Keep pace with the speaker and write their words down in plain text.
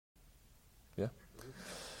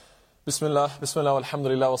Bismillah,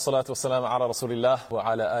 walhamdulillah, wa salatu wa salam ala rasulillah, wa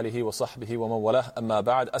ala alihi wa sahbihi wa man walah, amma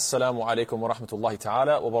ba'd, assalamu alaikum wa rahmatullahi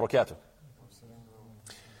ta'ala wa barakatuh.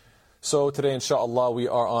 So today, inshallah, we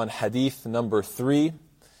are on hadith number 3.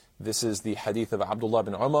 This is the hadith of Abdullah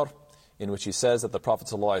bin Umar, in which he says that the Prophet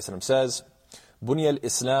ﷺ says, بُنِيَ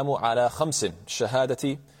الْإِسْلَامُ عَلَى خَمْسٍ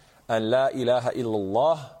شَهَادَةِ أَنْ لَا إِلَهَ إِلَّا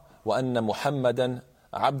اللَّهِ وَأَنَّ مُحَمَّدًا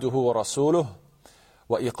عَبْدُهُ وَرَسُولُهُ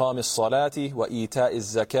وإقام الصلاة وإيتاء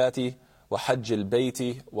الزكاة وحج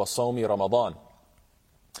البيت وصوم رمضان.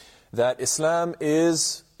 That Islam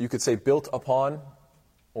is, you could say, built upon,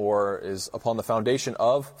 or is upon the foundation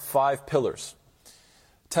of 5 pillars,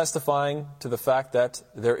 testifying to the fact that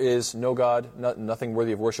there is no God, nothing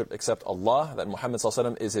worthy of worship except Allah, that Muhammad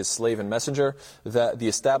ﷺ is his slave and messenger, that the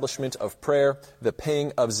establishment of prayer, the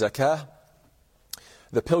paying of zakah,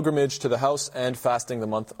 the pilgrimage to the house, and fasting the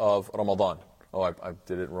month of Ramadan. Oh, I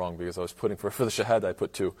did it wrong because I was putting, for the shahada I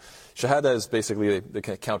put 2. Shahada is basically, they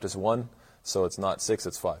can count as 1, so it's not 6,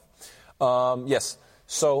 it's 5. Yes,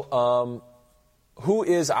 so who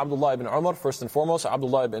is Abdullah ibn Umar? First and foremost,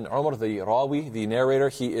 Abdullah ibn Umar, the Rawi, the narrator,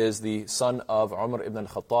 he is the son of Umar ibn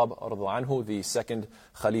al-Khattab, anhu, the second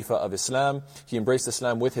Khalifa of Islam. He embraced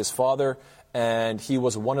Islam with his father, and he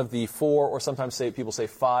was one of the 4, or sometimes people say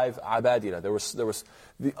 5 abadila. There was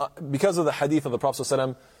because of the hadith of the Prophet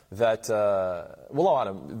ﷺ, that, wallahu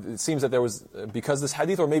alam, it seems that there was, because this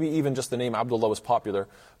hadith, or maybe even just the name Abdullah was popular,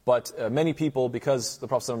 but many people, because the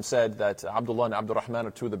Prophet ﷺ said that Abdullah and Abdurrahman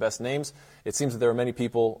are 2 of the best names, it seems that there are many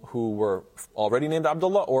people who were already named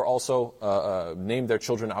Abdullah, or also named their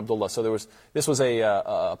children Abdullah. So this was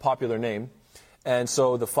a popular name. And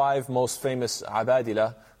so the 5 most famous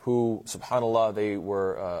abadila, who, subhanallah, they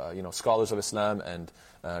were scholars of Islam and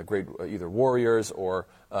great either warriors or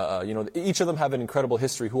each of them have an incredible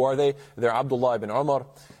history. Who are they? They're Abdullah ibn Umar.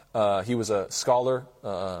 He was a scholar.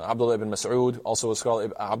 Abdullah ibn Mas'ud, also a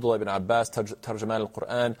scholar. Abdullah ibn Abbas, Tarjaman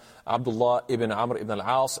al-Quran. Abdullah ibn Amr ibn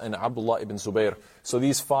al-As, and Abdullah ibn Zubair. So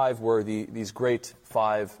these 5 were these great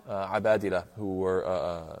 5 abadila who were,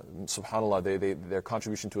 subhanallah, their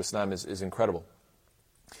contribution to Islam is incredible.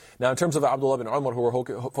 Now, in terms of Abdullah ibn Umar, who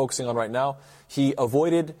we're focusing on right now, he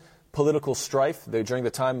avoided political strife during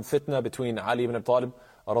the time of fitna between Ali ibn Abi Talib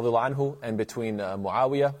radiallahu anhu and between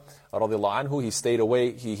Muawiyah radiallahu anhu. He stayed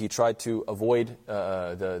away. He tried to avoid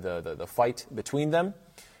the fight between them,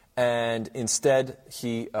 and instead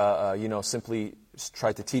he simply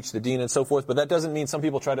tried to teach the deen and so forth. But that doesn't mean, some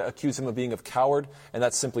people try to accuse him of being a coward, and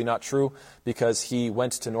that's simply not true, because he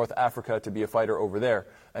went to North Africa to be a fighter over there.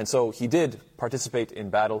 And so he did participate in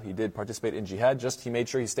battle, he did participate in jihad, just he made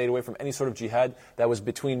sure he stayed away from any sort of jihad that was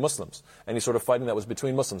between Muslims, any sort of fighting that was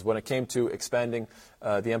between Muslims. When it came to expanding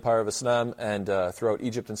the empire of Islam and throughout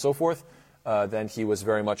Egypt and so forth, then he was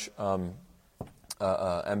very much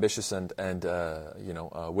ambitious and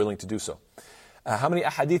willing to do so. How many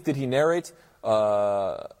ahadith did he narrate?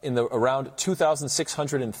 Around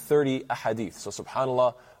 2,630 ahadith. So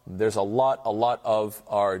subhanallah, there's a lot of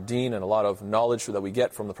our deen and a lot of knowledge that we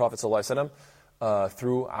get from the Prophet ﷺ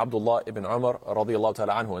through Abdullah ibn Umar radiallahu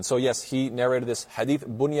ta'ala anhu. And so yes, he narrated this hadith,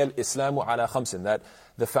 Bunya al-Islamu ala khamsin, that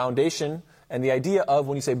the foundation, and the idea of,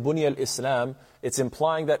 when you say Bunya al-Islam, it's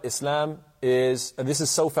implying that Islam is, and this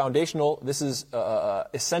is so foundational, this is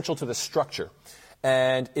essential to the structure.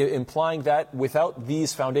 And implying that without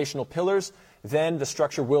these foundational pillars, then the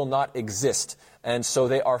structure will not exist. And so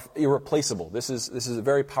they are irreplaceable. This is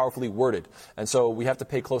very powerfully worded. And so we have to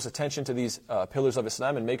pay close attention to these pillars of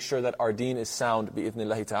Islam and make sure that our deen is sound,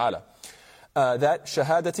 bi'idhnillahi ta'ala. That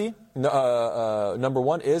shahadati, number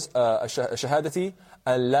 1 is shahadati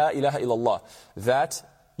an la ilaha illallah. That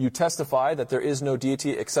you testify that there is no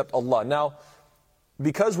deity except Allah. Now,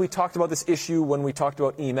 because we talked about this issue when we talked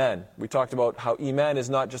about Iman, we talked about how Iman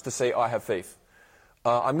is not just to say, I have faith.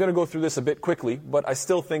 I'm going to go through this a bit quickly, but I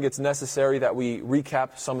still think it's necessary that we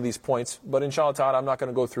recap some of these points. But inshallah ta'ala, I'm not going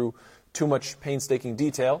to go through too much painstaking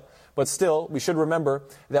detail. But still, we should remember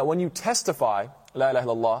that when you testify, La ilaha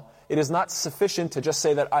illallah, it is not sufficient to just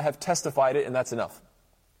say that I have testified it and that's enough.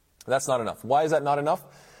 That's not enough. Why is that not enough?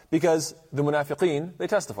 Because the munafiqeen, they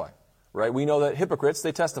testify. Right? We know that hypocrites,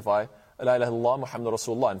 they testify, La ilaha illallah, Muhammad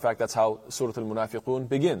Rasulullah. In fact, that's how Surah Al-Munafiqun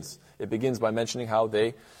begins. It begins by mentioning how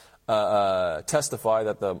they testify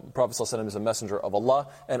that the Prophet ﷺ is a messenger of Allah,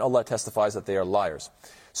 and Allah testifies that they are liars.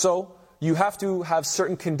 So, you have to have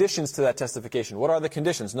certain conditions to that testification. What are the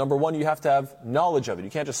conditions? Number 1, you have to have knowledge of it.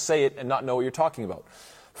 You can't just say it and not know what you're talking about.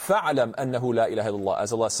 فَعْلَمْ أَنَّهُ لَا إِلَهَ إِلَّا اللَّهِ,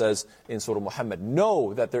 as Allah says in Surah Muhammad.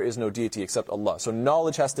 Know that there is no deity except Allah. So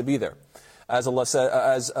knowledge has to be there. As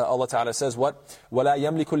Allah Ta'ala says, what? وَلَا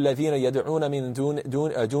يَمْلِكُ الَّذِينَ يَدْعُونَ مِن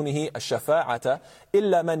دُونِهِ الشَّفَاعَةَ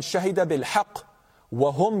إِلَّا مَنْ شَهِدَ بِالْحَقِّ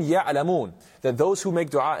وَهُمْ يَعْلَمُونَ. That those who make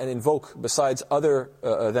dua and invoke besides other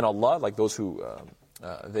than Allah, like those who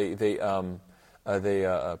they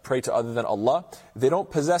pray to other than Allah, they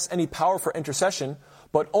don't possess any power for intercession,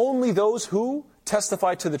 but only those who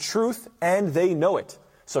testify to the truth and they know it.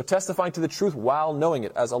 So testifying to the truth while knowing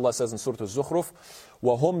it, as Allah says in Surah Al-Zukhruf,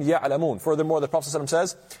 وَهُمْ يَعْلَمُونَ. Furthermore, the Prophet ﷺ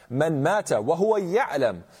says, مَنْ مَاتَ وَهُوَ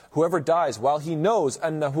يَعْلَمُ. Whoever dies while he knows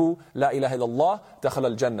أَنَّهُ لَا إِلَهَ إِلَّا اللَّهِ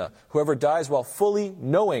دَخَلَ الْجَنَّةِ. Whoever dies while fully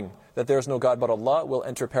knowing that there is no God but Allah will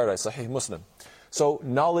enter paradise. Sahih Muslim. So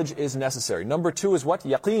knowledge is necessary. Number 2 is what?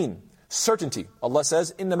 Yaqeen, certainty. Allah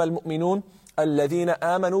says, إِنَّمَا الْمُؤْمِنُونَ الَّذِينَ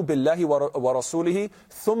آمَنُوا بِاللَّهِ وَرَسُولِهِ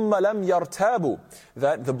ثُمَّ لَمْ يَرْتَابُوا.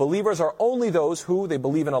 That the believers are only those who they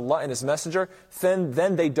believe in Allah and His Messenger,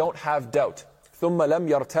 then they don't have doubt. ثُمَّ لَمْ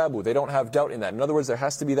يَرْتَابُوا. They don't have doubt in that. In other words, there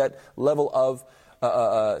has to be that level of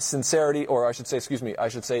sincerity, or I should say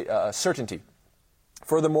certainty.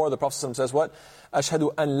 Furthermore, the Prophet ﷺ says what?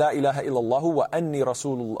 أَشْهَدُ أَنْ لَا إِلَهَ إِلَّا اللَّهُ وَأَنِّي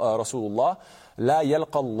رَسُولُ اللَّهِ لَا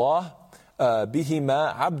يَلْقَى اللَّهِ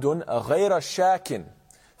بِهِمَا عَبْدٌ غَيْرَ شَاكٍ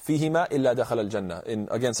فِيهِمَا إِلَّا دَخَلَ الْجَنَّةِ. In,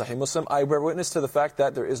 again, Sahih Muslim, I bear witness to the fact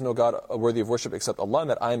that there is no God worthy of worship except Allah, and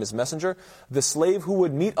that I am His messenger. The slave who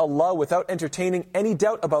would meet Allah without entertaining any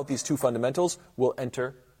doubt about these two fundamentals will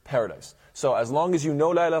enter paradise. So as long as you know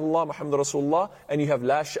La ilaha illallah Muhammad Rasulullah, and you have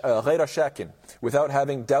غَيْرَ shakin, without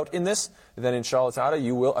having doubt in this, then inshallah ta'ala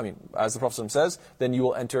you will, as the Prophet says, then you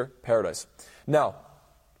will enter paradise. Now,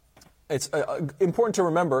 it's important to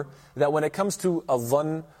remember that when it comes to a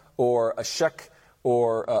dhann or a shak,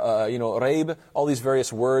 or raib, all these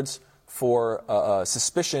various words for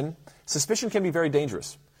suspicion can be very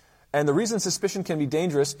dangerous. And the reason suspicion can be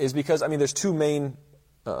dangerous is because, there's two main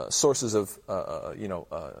sources of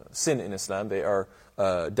sin in Islam. They are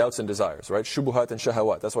doubts and desires, right? Shubuhat and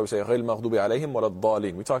shahawat. That's why we say غَيْرِ الْمَغْضُوبِ عَلَيْهِمْ وَلَا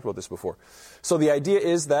الضَّالِينَ. We talked about this before. So the idea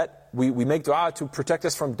is that we make dua to protect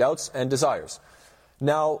us from doubts and desires.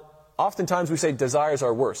 Now, oftentimes we say desires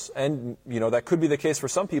are worse, and that could be the case for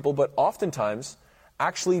some people, but oftentimes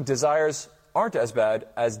actually desires aren't as bad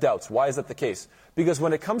as doubts. Why is that the case? Because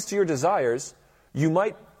when it comes to your desires, you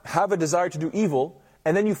might have a desire to do evil,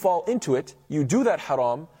 and then you fall into it, you do that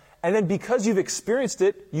haram, and then because you've experienced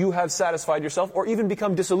it, you have satisfied yourself, or even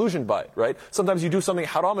become disillusioned by it, right? Sometimes you do something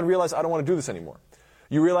haram and realize, I don't want to do this anymore.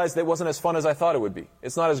 You realize that it wasn't as fun as I thought it would be.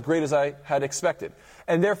 It's not as great as I had expected.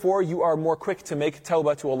 And therefore, you are more quick to make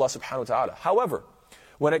tawbah to Allah subhanahu wa ta'ala. However,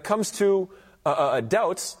 when it comes to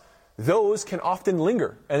doubts, those can often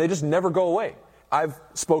linger, and they just never go away. I've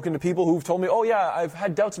spoken to people who've told me, oh yeah, I've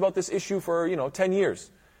had doubts about this issue for 10 years.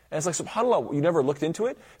 And it's like, subhanAllah, you never looked into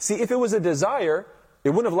it? See, if it was a desire, it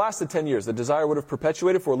wouldn't have lasted 10 years. The desire would have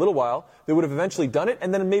perpetuated for a little while. They would have eventually done it,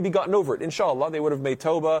 and then maybe gotten over it. Inshallah, they would have made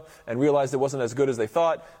tawbah and realized it wasn't as good as they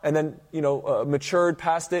thought, and then, matured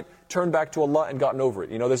past it, turned back to Allah and gotten over it.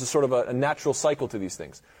 There's a sort of a natural cycle to these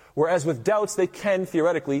things. Whereas with doubts, they can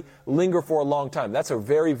theoretically linger for a long time. That's a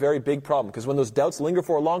very, very big problem, because when those doubts linger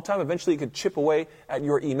for a long time, eventually it could chip away at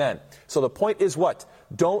your iman. So the point is what?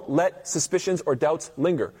 Don't let suspicions or doubts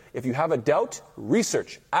linger. If you have a doubt,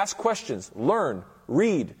 research, ask questions, learn,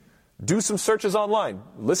 read, do some searches online,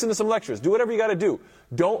 listen to some lectures, do whatever you got to do.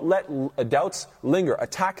 Don't let doubts linger.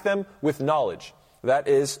 Attack them with knowledge. That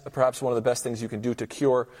is perhaps one of the best things you can do to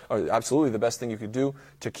cure, or absolutely the best thing you could do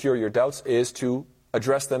to cure your doubts, is to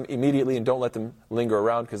address them immediately and don't let them linger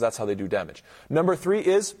around, because that's how they do damage. Number 3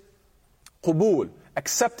 is qubul,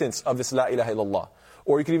 acceptance of this la ilaha illallah.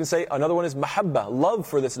 Or you could even say, another one is mahabba, love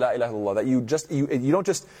for this la ilaha illallah. That you don't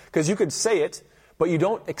just, because you could say it, but you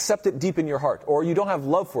don't accept it deep in your heart, or you don't have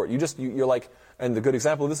love for it. You're like, and the good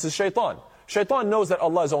example of this is shaitan. Shaitan knows that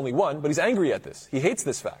Allah is only one, but he's angry at this. He hates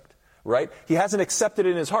this fact. Right? He hasn't accepted it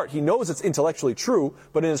in his heart. He knows it's intellectually true,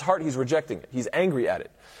 but in his heart he's rejecting it. He's angry at it.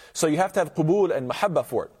 So you have to have qubul and mahabba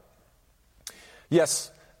for it. Yes,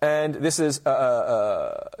 and this is,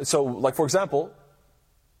 so like for example,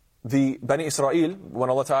 the Bani Israel, when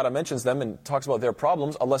Allah Ta'ala mentions them and talks about their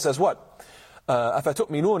problems, Allah says what?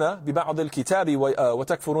 أَفَتُؤْمِنُونَ بِبَعْضِ الْكِتَابِ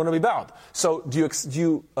وَتَكْفُرُونَ بِبَعْضِ. So do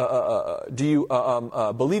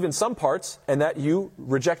you believe in some parts and that you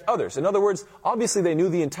reject others? In other words, obviously they knew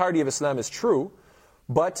the entirety of Islam is true,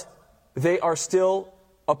 but they are still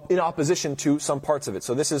in opposition to some parts of it.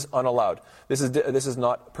 So this is unallowed. This is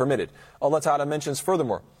not permitted. Allah Ta'ala mentions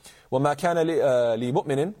furthermore, وَمَا كَانَ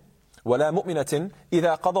لِمُؤْمِنٍ وَلَا مُؤْمِنَةٍ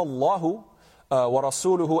إِذَا قَضَى اللَّهُ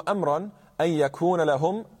وَرَسُولُهُ أَمْرًا أَن يَكُونَ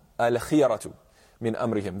لَهُمْ الْخِيَرَةُ min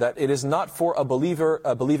amrihim. That it is not for a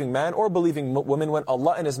believing man or believing woman when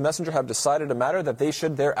Allah and His Messenger have decided a matter that they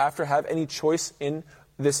should thereafter have any choice in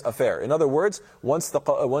this affair. In other words, once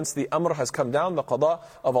the amr has come down, the qada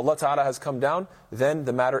of Allah Ta'ala has come down, then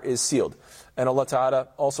the matter is sealed. And Allah Ta'ala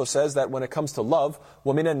also says that when it comes to love,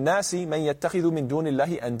 وَمِنَ النَّاسِ مَنْ يَتَّخِذُ مِن دُونِ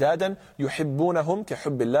اللَّهِ أَنْدَادًا يُحِبُّونَهُمْ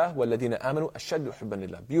كَحُبِّ اللَّهِ وَالَّذِينَ آمَنُوا أَشَّدُّ حُبًّا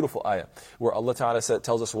لِلَّهِ. Beautiful ayah, where Allah Ta'ala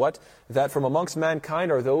tells us what? That from amongst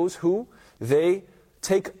mankind are those who, they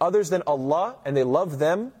take others than Allah and they love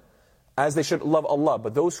them as they should love Allah.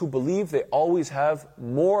 But those who believe, they always have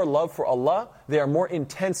more love for Allah. They are more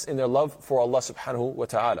intense in their love for Allah subhanahu wa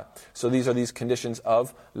ta'ala. So these are these conditions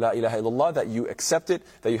of La ilaha illallah, that you accept it,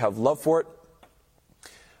 that you have love for it,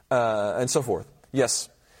 and so forth. Yes.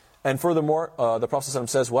 And furthermore, the Prophet ﷺ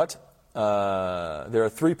says what? There are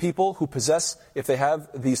three people who possess, if they have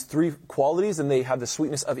these three qualities, then they have the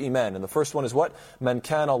sweetness of Iman. And the first one is what? مَنْ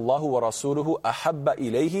كَانَ اللَّهُ وَرَسُولُهُ أَحَبَّ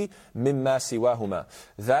إِلَيْهِ مِمَّا سِوَاهُمَا.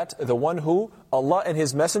 That the one who Allah and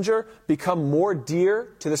His Messenger become more dear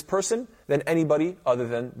to this person than anybody other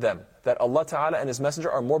than them. That Allah Ta'ala and His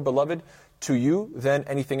Messenger are more beloved to you than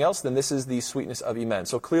anything else, then this is the sweetness of Iman.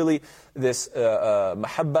 So clearly this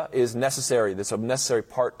mahabba is necessary. This is a necessary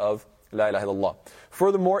part of La ilaha illallah.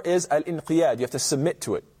 Furthermore is al-inqiyad. You have to submit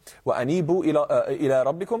to it. وَأَنِيبُوا إِلَىٰ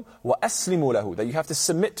رَبِّكُمْ وَأَسْلِمُوا لَهُ. That you have to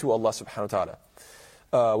submit to Allah subhanahu wa ta'ala.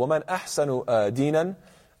 وَمَنْ أَحْسَنُ دِينًا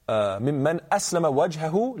مِمَّنْ أَسْلَمَ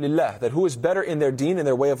وَجْهَهُ لِلَّهِ. That who is better in their deen, in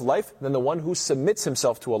their way of life, than the one who submits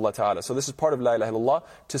himself to Allah ta'ala. So this is part of La ilaha illallah,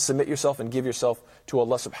 to submit yourself and give yourself to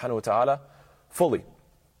Allah subhanahu wa ta'ala fully.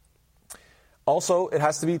 Also, it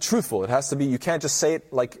has to be truthful. It has to be, you can't just say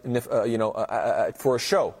it like, for a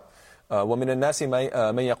show. وَمِنَ النَّاسِ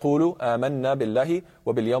مَنْ يَقُولُ آمَنَّا بِاللَّهِ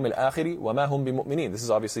وَبِالْيَوْمِ الْآخِرِ وَمَا هُمْ بِمُؤْمِنِينَ. This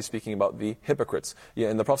is obviously speaking about the hypocrites.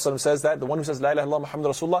 And the Prophet ﷺ says that the one who says La ilaha illallah Muhammad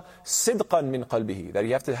Rasulullah صِدْقًا مِنْ قَلْبِهِ, that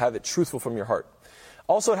you have to have it truthful from your heart.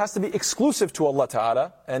 Also, it has to be exclusive to Allah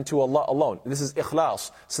Ta'ala and to Allah alone. This is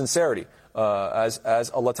ikhlas, sincerity. As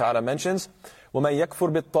Allah Ta'ala mentions, وَمَنْ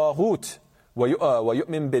يَكْفُرْ بِالطَّاغُوتِ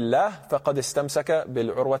وَيُؤْمِن بِاللَّهِ فَقَدْ اسْتَمْسَكَ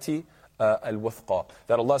بِالْعُرْوَةِ al-wuthqa.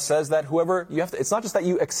 That Allah says that whoever, it's not just that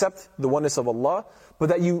you accept the oneness of Allah, but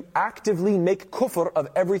that you actively make kufr of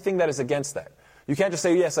everything that is against that. You can't just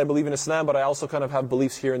say, yes, I believe in Islam, but I also kind of have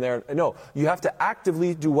beliefs here and there. No, you have to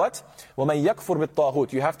actively do what? وَمَنْ يَكْفُرْ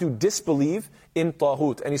بِالطَّاغُوتِ. You have to disbelieve in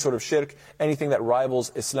taghut, any sort of shirk, anything that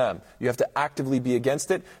rivals Islam. You have to actively be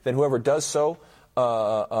against it. Then whoever does so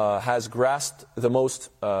has grasped the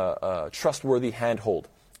most trustworthy handhold,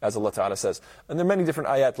 as Allah Ta'ala says. And there are many different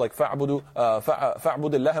ayat like فَاعْبُدُ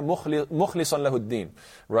اللَّهَ مُخْلِصًا لَهُ الدِّينِ,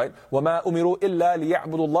 right? وَمَا أُمِرُوا إِلَّا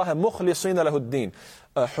لِيَعْبُدُوا اللَّهَ مُخْلِصِينَ لَهُ الدِّينِ.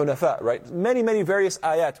 حُنَفَاء, right? Many various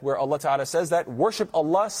ayat where Allah Ta'ala says that worship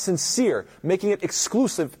Allah sincere, making it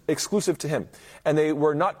exclusive to Him. And they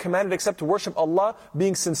were not commanded except to worship Allah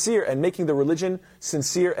being sincere and making the religion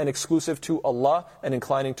sincere and exclusive to Allah and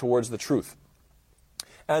inclining towards the truth.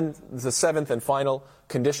 And the seventh and final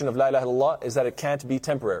condition of La ilaha illallah is that it can't be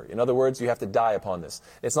temporary. In other words, you have to die upon this.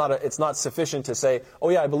 It's not sufficient to say, oh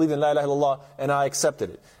yeah, I believe in La ilaha illallah and I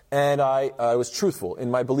accepted it. And I was truthful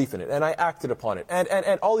in my belief in it. And I acted upon it.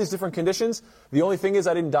 And all these different conditions, the only thing is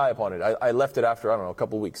I didn't die upon it. I left it after, a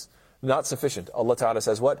couple of weeks. Not sufficient. Allah Ta'ala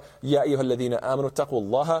says what? يَا أَيُّهَا الَّذِينَ آمَنُوا اتَّقُوا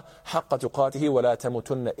اللَّهَ حَقَّ تُقَاتِهِ وَلَا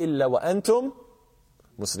تَمُوتُنَّ إِلَّا وَأَنْتُمْ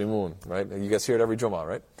مُسْلِمُونَ. Right? You guys hear it every Jummah,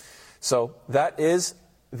 right? So that is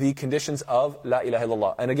the conditions of La ilaha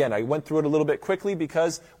illallah. And again, I went through it a little bit quickly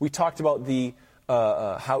because we talked about the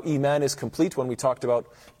how Iman is complete when we talked about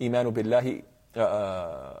Imanu billahi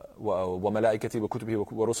wa malaikati wa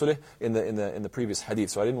kutubihi wa rusulih in the previous hadith.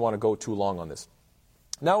 So I didn't want to go too long on this.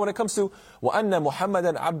 Now when it comes to وَأَنَّ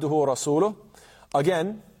مُحَمَّدًا عَبْدُهُ وَرَسُولُهُ,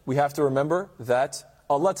 again, we have to remember that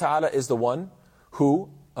Allah Ta'ala is the one who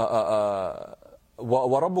وَرَبُّكَ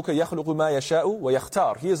يَخْلُقُ مَا يَشَاءُ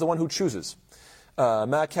وَيَخْتَارُ. He is the one who chooses.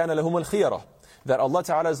 مَا كَانَ لَهُمُ الْخِيَرَةُ. That Allah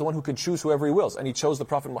Ta'ala is the one who can choose whoever He wills. And He chose the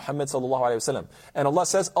Prophet Muhammad sallallahu alayhi wa sallam. And Allah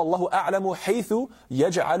says, Allahu a'lamu haythu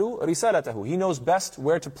yaj'alu risalatahu. He knows best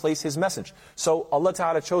where to place His message. So Allah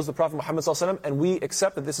Ta'ala chose the Prophet Muhammad sallallahu alayhi wa sallam, and we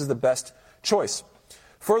accept that this is the best choice.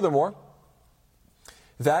 Furthermore,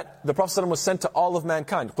 that the Prophet ﷺ was sent to all of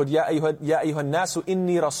mankind. قُلْ يَا أَيُّهَا النَّاسُ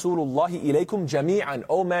إِنِّي رَسُولُ اللَّهِ إِلَيْكُمْ جَمِيعًا.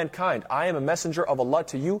 O mankind, I am a messenger of Allah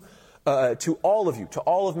to you, to all of you, to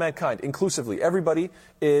all of mankind, inclusively. Everybody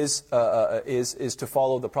is to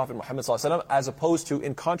follow the Prophet Muhammad ﷺ, as opposed to,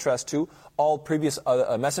 in contrast to, all previous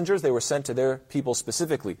messengers, they were sent to their people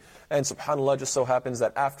specifically. And subhanAllah, just so happens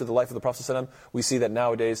that after the life of the Prophet ﷺ, we see that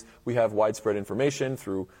nowadays we have widespread information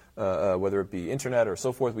through whether it be internet or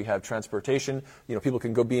so forth. We have transportation. People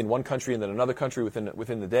can go be in one country and then another country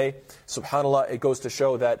within the day. SubhanAllah, it goes to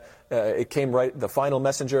show that the final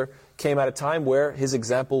messenger came at a time where his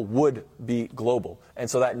example would be global. And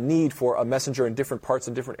so that need for a messenger in different parts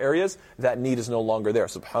and different areas, that need is no longer there.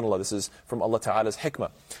 SubhanAllah, this is from Allah Ta'ala's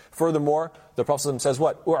hikmah. Furthermore, the Prophet says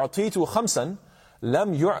what? أُعْطِيتُ خَمْسًا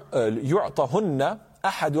لَمْ يُعْطَهُنَّ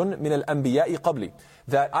أَحَدٌ مِنَ الْأَنْبِيَاءِ قَبْلِ.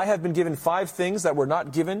 That I have been given 5 things that were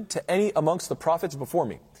not given to any amongst the prophets before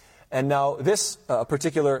me. And now this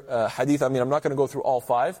particular hadith, I'm not going to go through all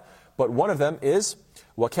 5, but one of them is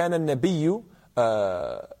وَكَانَ النَّبِيُّ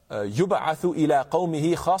يُبْعَثُ إِلَىٰ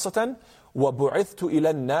قَوْمِهِ خَاصَةً وَبُعِثْتُ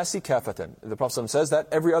إِلَى النَّاسِ كَافَةً. The Prophet says that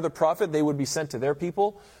every other prophet, they would be sent to their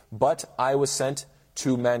people, but I was sent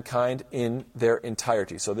to mankind in their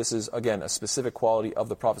entirety. So this is, again, a specific quality of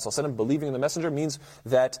the Prophet ﷺ. Believing in the messenger means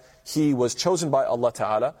that he was chosen by Allah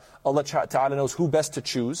Ta'ala. Allah Ta'ala knows who best to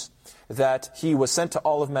choose. That he was sent to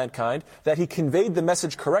all of mankind. That he conveyed the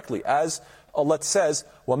message correctly. As Allah says,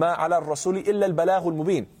 وَمَا عَلَى الرَّسُولِ إِلَّا الْبَلَاغُ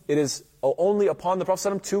الْمُبِينَ. It is only upon the Prophet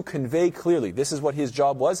ﷺ to convey clearly. This is what his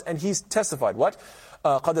job was. And he's testified. What?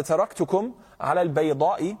 قَدْ تَرَكْتُكُمْ عَلَى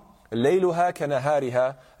الْبَيْضَاءِ لَيْلُهَا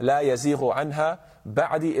كَنَهَارِهَا لَا يَزِيغُ عَنْهَا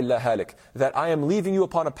بَعْدِي إِلَّا هَالِكَ. That I am leaving you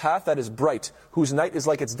upon a path that is bright, whose night is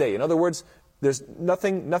like its day. In other words, there's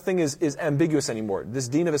nothing is ambiguous anymore. This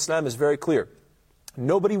deen of Islam is very clear.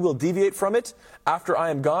 Nobody will deviate from it after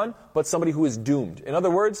I am gone, but somebody who is doomed. In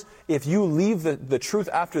other words, if you leave the truth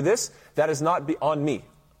after this, that is not on me.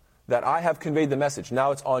 That I have conveyed the message.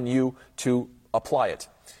 Now it's on you to apply it.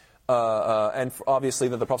 And obviously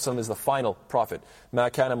that the Prophet ﷺ is the final prophet. مَا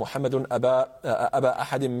كَانَ مُحَمَّدٌ أَبَا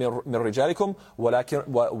أَحَدٍ مِّن رِجَالِكُمْ وَلَكِنْ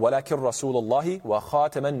رَسُولَ اللَّهِ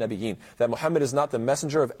وَخَاتَمَ النَّبِيِّينَ. That Muhammad is not the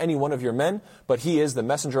messenger of any one of your men, but he is the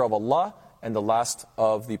messenger of Allah and the last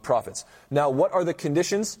of the prophets. Now, what are the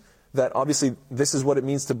conditions? That obviously this is what it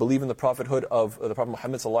means to believe in the prophethood of the Prophet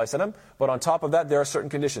Muhammad ﷺ. But on top of that, there are certain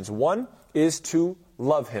conditions. One is to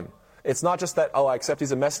love him. It's not just that, I accept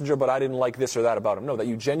he's a messenger, but I didn't like this or that about him. No, that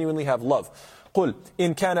you genuinely have love. قُلْ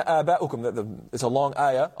إِن كَانَ آبَاؤُكُمْ. It's a long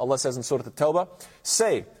ayah. Allah says in Surah At-Tawbah,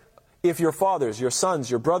 say, if your fathers, your sons,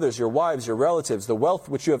 your brothers, your wives, your relatives, the wealth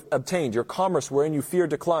which you have obtained, your commerce wherein you fear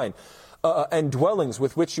decline, and dwellings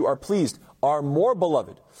with which you are pleased, are more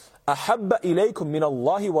beloved, أَحَبَّ إِلَيْكُم مِّنَ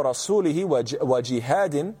اللَّهِ وَرَسُولِهِ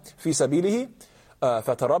وَجِهَادٍ فِي سَبِيلِهِ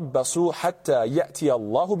فَتَرَبَّصُوا حَتَّى يَأْتِيَ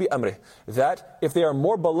اللَّهُ بِأَمْرِهِ. That if they are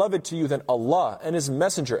more beloved to you than Allah and His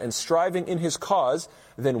Messenger and striving in His cause,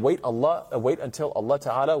 then wait until Allah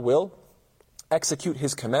Ta'ala will execute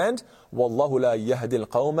His command. وَاللَّهُ لَا يَهْدِي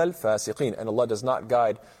الْقَوْمَ الْفَاسِقِينَ. And Allah does not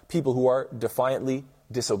guide people who are defiantly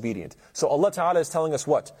disobedient. So Allah Ta'ala is telling us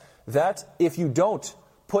what? That if you don't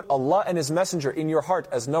put Allah and His Messenger in your heart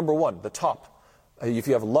as number one, the top, if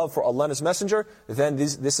you have love for Allah and His Messenger, then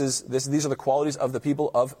these are the qualities of the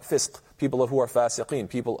people of fisq, people who are fasiqeen,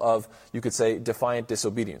 people of, you could say, defiant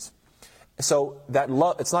disobedience. So that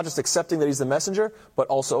love, it's not just accepting that He's the Messenger, but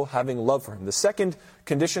also having love for Him. The second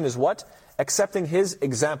condition is what? Accepting His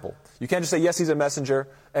example. You can't just say, yes, He's a Messenger,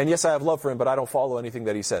 and yes, I have love for Him, but I don't follow anything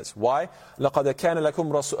that He says. Why? لَقَدْ كَانَ لَكُمْ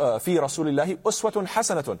فِي رَسُولِ اللَّهِ أُسْوَةٌ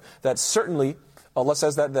حَسَنَةٌ. That certainly, Allah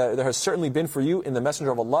says that there has certainly been for you in the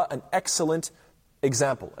Messenger of Allah an excellent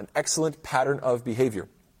example, an excellent pattern of behavior.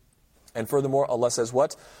 And furthermore, Allah says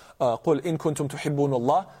what? قُلْ إِن كُنْتُمْ تُحِبُّونَ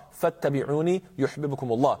اللَّهِ فَاتَّبِعُونِي يُحْبِبُكُمُ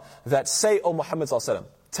اللَّهِ. That say, O Muhammad ﷺ,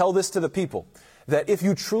 tell this to the people, that if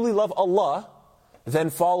you truly love Allah,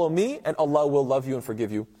 then follow me, and Allah will love you and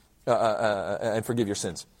forgive you, and forgive your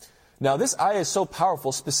sins. Now this ayah is so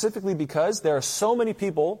powerful, specifically because there are so many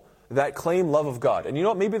people that claim love of God. And you know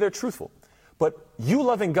what? Maybe they're truthful. But you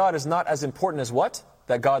loving God is not as important as what?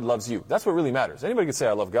 That God loves you. That's what really matters. Anybody can say,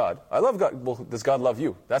 I love God. I love God. Well, does God love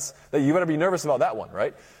you? You better be nervous about that one,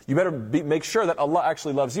 right? You better make sure that Allah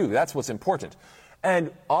actually loves you. That's what's important.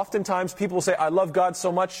 And oftentimes people will say, I love God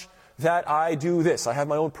so much that I do this. I have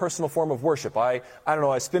my own personal form of worship. I don't know,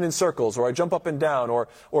 I spin in circles, or I jump up and down,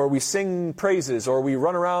 or we sing praises, or we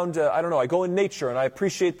run around, I go in nature and I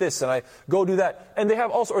appreciate this and I go do that. And they have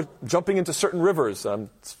also, or jumping into certain rivers, I'm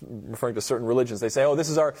referring to certain religions, they say, this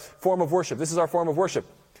is our form of worship, this is our form of worship.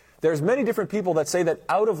 There's many different people that say that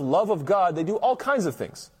out of love of God, they do all kinds of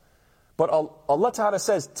things. But Allah Ta'ala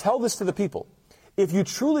says, tell this to the people. If you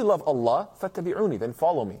truly love Allah, فَاتَّبِعُونِي, then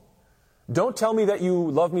follow me. Don't tell me that you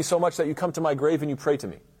love me so much that you come to my grave and you pray to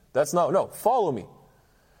me. No, follow me.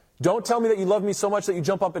 Don't tell me that you love me so much that you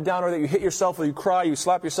jump up and down, or that you hit yourself, or you cry, you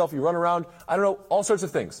slap yourself, you run around, all sorts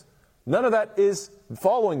of things. None of that is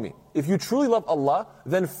following me. If you truly love Allah,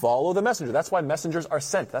 then follow the messenger. That's why messengers are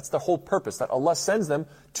sent. That's the whole purpose, that Allah sends them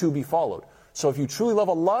to be followed. So if you truly love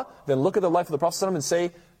Allah, then look at the life of the Prophet ﷺ and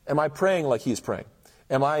say, am I praying like he's praying?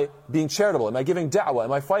 Am I being charitable? Am I giving da'wah?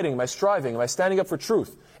 Am I fighting? Am I striving? Am I standing up for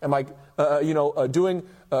truth? Am I, doing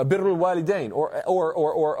birrul walidain or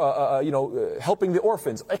helping the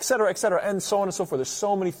orphans, etc., and so on and so forth? There's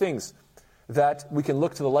so many things that we can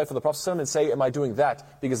look to the life of the Prophet ﷺ and say, am I doing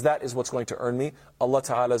that? Because that is what's going to earn me Allah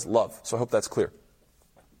Ta'ala's love. So I hope that's clear.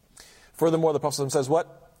 Furthermore, the Prophet ﷺ says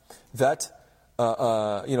what? That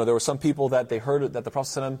there were some people that they heard that the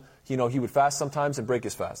Prophet ﷺ, he would fast sometimes and break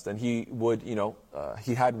his fast, and he would,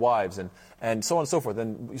 he had wives and so on and so forth.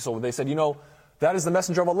 And so they said, that is the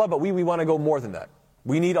messenger of Allah, but we want to go more than that.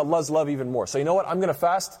 We need Allah's love even more. So you know what? I'm going to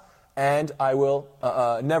fast, and I will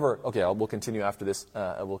never. Okay, we'll continue after this.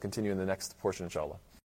 We'll continue in the next portion, inshallah.